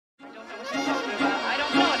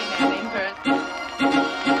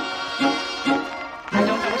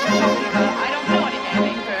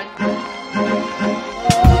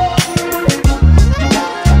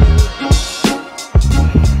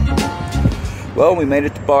Well, we made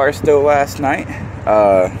it to Barstow last night.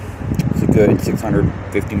 It's a good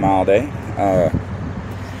 650-mile day.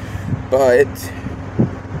 But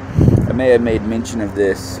I may have made mention of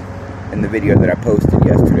this in the video that I posted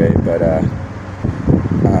yesterday, but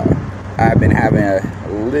I've been having a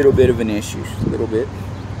little bit of an issue,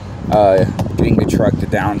 getting the truck to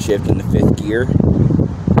downshift in the 5th gear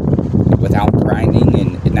without grinding,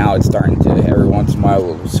 and now it's starting to, every once in a while, a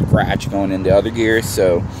little scratch going into other gears.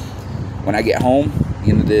 So when I get home, at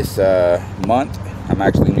the end of this month, I'm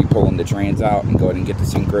actually going to be pulling the trans out and go ahead and get the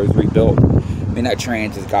synchros rebuilt. I mean, that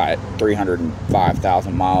trans has got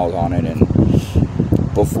 305,000 miles on it, and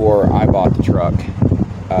before I bought the truck,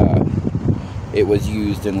 it was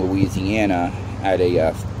used in Louisiana at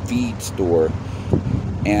a feed store,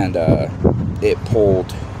 and it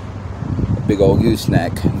pulled a big old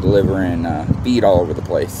gooseneck, delivering feed all over the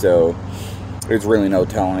place. So there's really no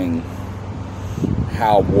telling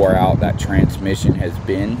how wore out that transmission has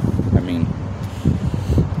been. I mean,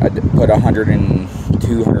 I put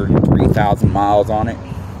 103,000 miles on it,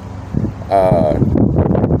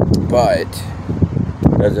 but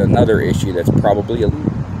there's another issue that's probably,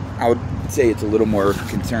 I would say it's a little more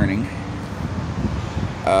concerning.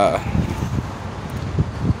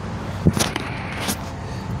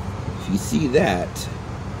 If you see that,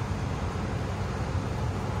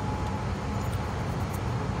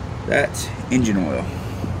 that's engine oil,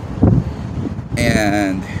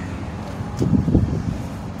 and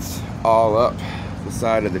it's all up the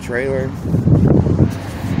side of the trailer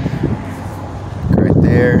right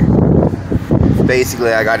there.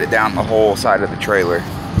 Basically, I got it down the whole side of the trailer.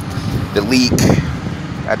 The leak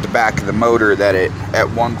at the back of the motor that it at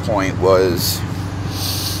one point was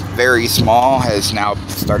very small has now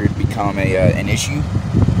started to become an issue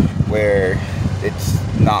where it's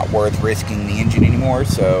not worth risking the engine anymore.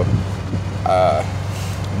 So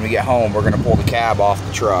when we get home, we're going to pull the cab off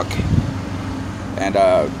the truck, and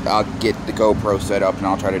I'll get the GoPro set up and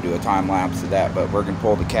I'll try to do a time lapse of that. But we're going to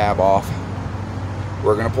pull the cab off,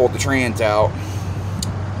 we're going to pull the trans out,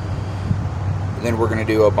 and then we're going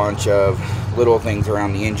to do a bunch of little things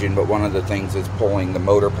around the engine. But one of the things is pulling the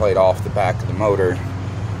motor plate off the back of the motor,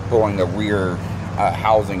 pulling the rear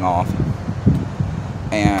housing off,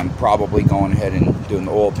 and probably going ahead and doing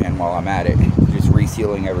the oil pan while I'm at it, just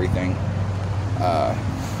resealing everything.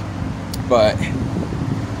 But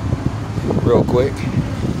real quick,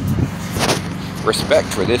 respect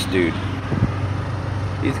for this dude.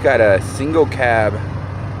 He's got a single cab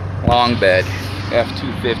long bed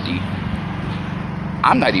F250.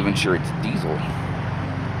 I'm not even sure it's diesel.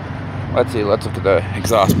 Let's see, let's look at the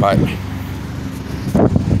exhaust pipe.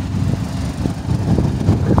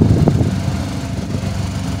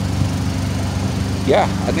 Yeah,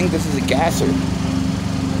 I think this is a gasser.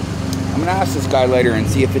 I'm gonna ask this guy later and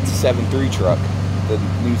see if it's a 7.3 truck, the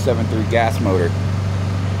new 7.3 gas motor.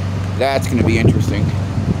 That's gonna be interesting.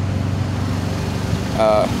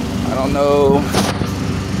 I don't know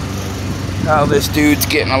how this dude's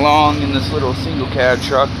getting along in this little single cab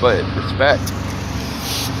truck, but respect.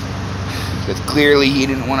 Because clearly he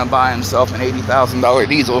didn't want to buy himself an $80,000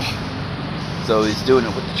 diesel, so he's doing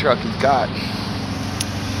it with the truck he's got.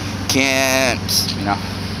 Can't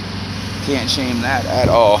shame that at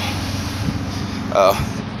all.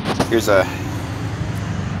 Here's a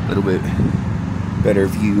little bit better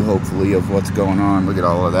view, hopefully, of what's going on. Look at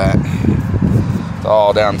all of that. It's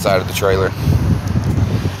all down the side of the trailer.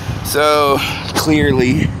 So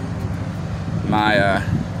clearly my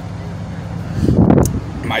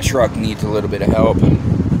truck needs a little bit of help.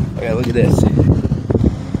 Okay, look at this.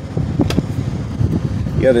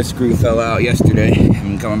 The other screw fell out yesterday.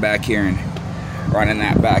 I'm coming back here and running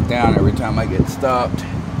that back down every time I get stopped.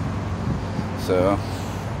 So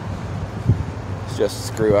it's just a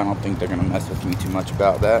screw. I don't think they're gonna mess with me too much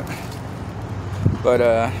about that.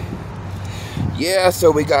 But yeah,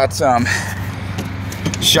 so we got some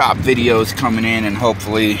shop videos coming in, and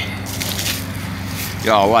hopefully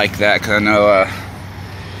y'all like that, because I know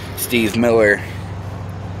Steve Miller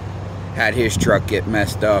had his truck get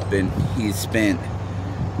messed up, and he's spent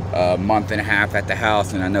a month and a half at the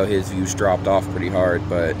house, and I know his views dropped off pretty hard.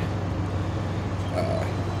 But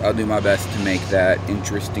I'll do my best to make that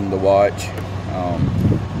interesting to watch.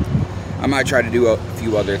 I might try to do a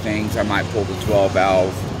few other things. I might pull the 12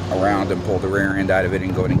 valve around and pull the rear end out of it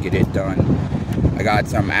and go ahead and get it done. I got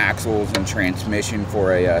some axles and transmission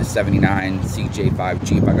for a 79 CJ5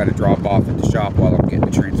 Jeep I got to drop off at the shop while I'm getting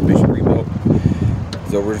the transmission rebuilt.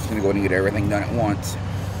 So we're just going to go ahead and get everything done at once.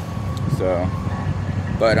 So,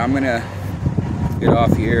 but I'm going to get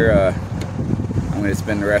off here. I'm going to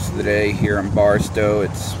spend the rest of the day here in Barstow.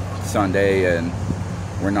 It's Sunday, and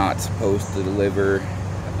we're not supposed to deliver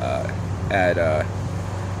at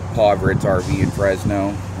Paul Everett's RV in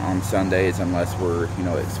Fresno on Sundays unless we're, you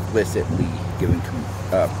know, explicitly given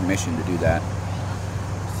permission to do that.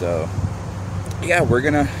 So yeah, we're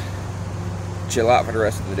gonna chill out for the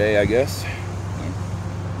rest of the day, I guess.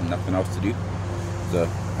 Nothing else to do, so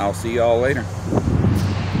I'll see y'all later.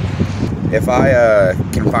 If I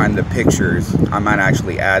can find the pictures, I might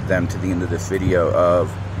actually add them to the end of this video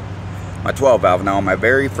of my 12 valve. Now, my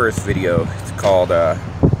very first video, it's called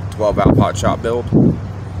 12 valve HotShot build.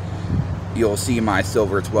 You'll see my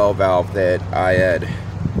silver 12 valve that I had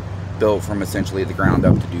built from essentially the ground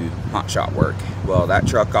up to do HotShot work. Well, that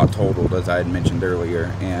truck got totaled, as I had mentioned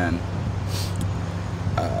earlier, and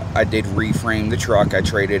I did reframe the truck. I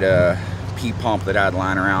traded a P-pump that I had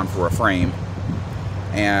lying around for a frame.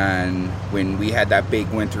 And when we had that big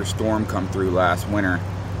winter storm come through last winter,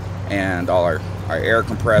 and all our air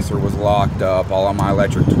compressor was locked up, all of my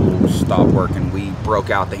electric tools stopped working, we broke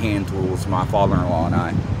out the hand tools, my father-in-law and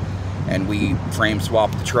I, and we frame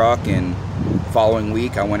swapped the truck. And the following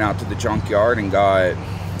week I went out to the junkyard and got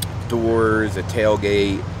doors, a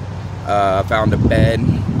tailgate, found a bed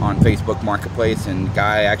on Facebook Marketplace, and the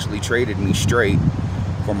guy actually traded me straight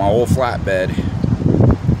for my old flatbed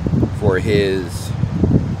for his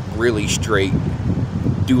really straight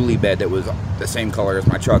dually bed that was the same color as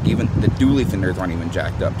my truck. Even the dually fenders aren't even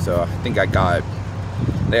jacked up, so I think I got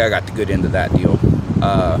the good end of that deal.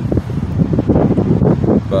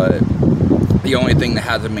 But the only thing that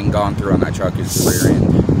hasn't been gone through on that truck is the rear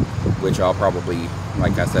end, which I'll probably,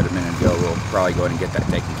 like I said a minute ago, we'll probably go ahead and get that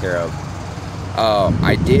taken care of.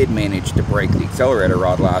 I did manage to break the accelerator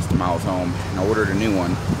rod last time I was home, and I ordered a new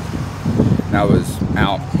one. And I was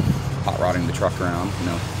out hot rodding the truck around, you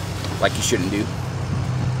know, like you shouldn't do.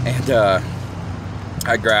 And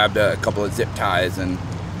I grabbed a couple of zip ties and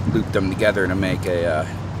looped them together to make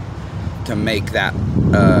that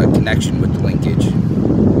connection with the linkage,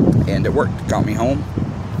 and it worked. It got me home.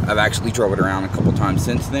 I've actually drove it around a couple times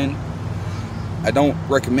since then. I don't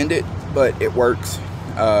recommend it, but it works.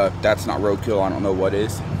 That's not roadkill. I don't know what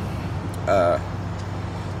is.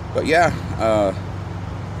 But yeah,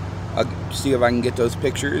 I'll see if I can get those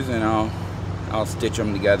pictures, and I'll stitch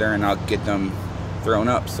them together and I'll get them thrown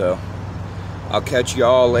up. So I'll catch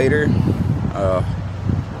y'all later.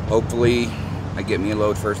 Hopefully I get me a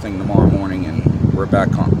load first thing tomorrow morning, and we're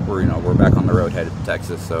back on the road headed to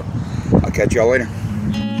Texas. So I'll catch y'all later.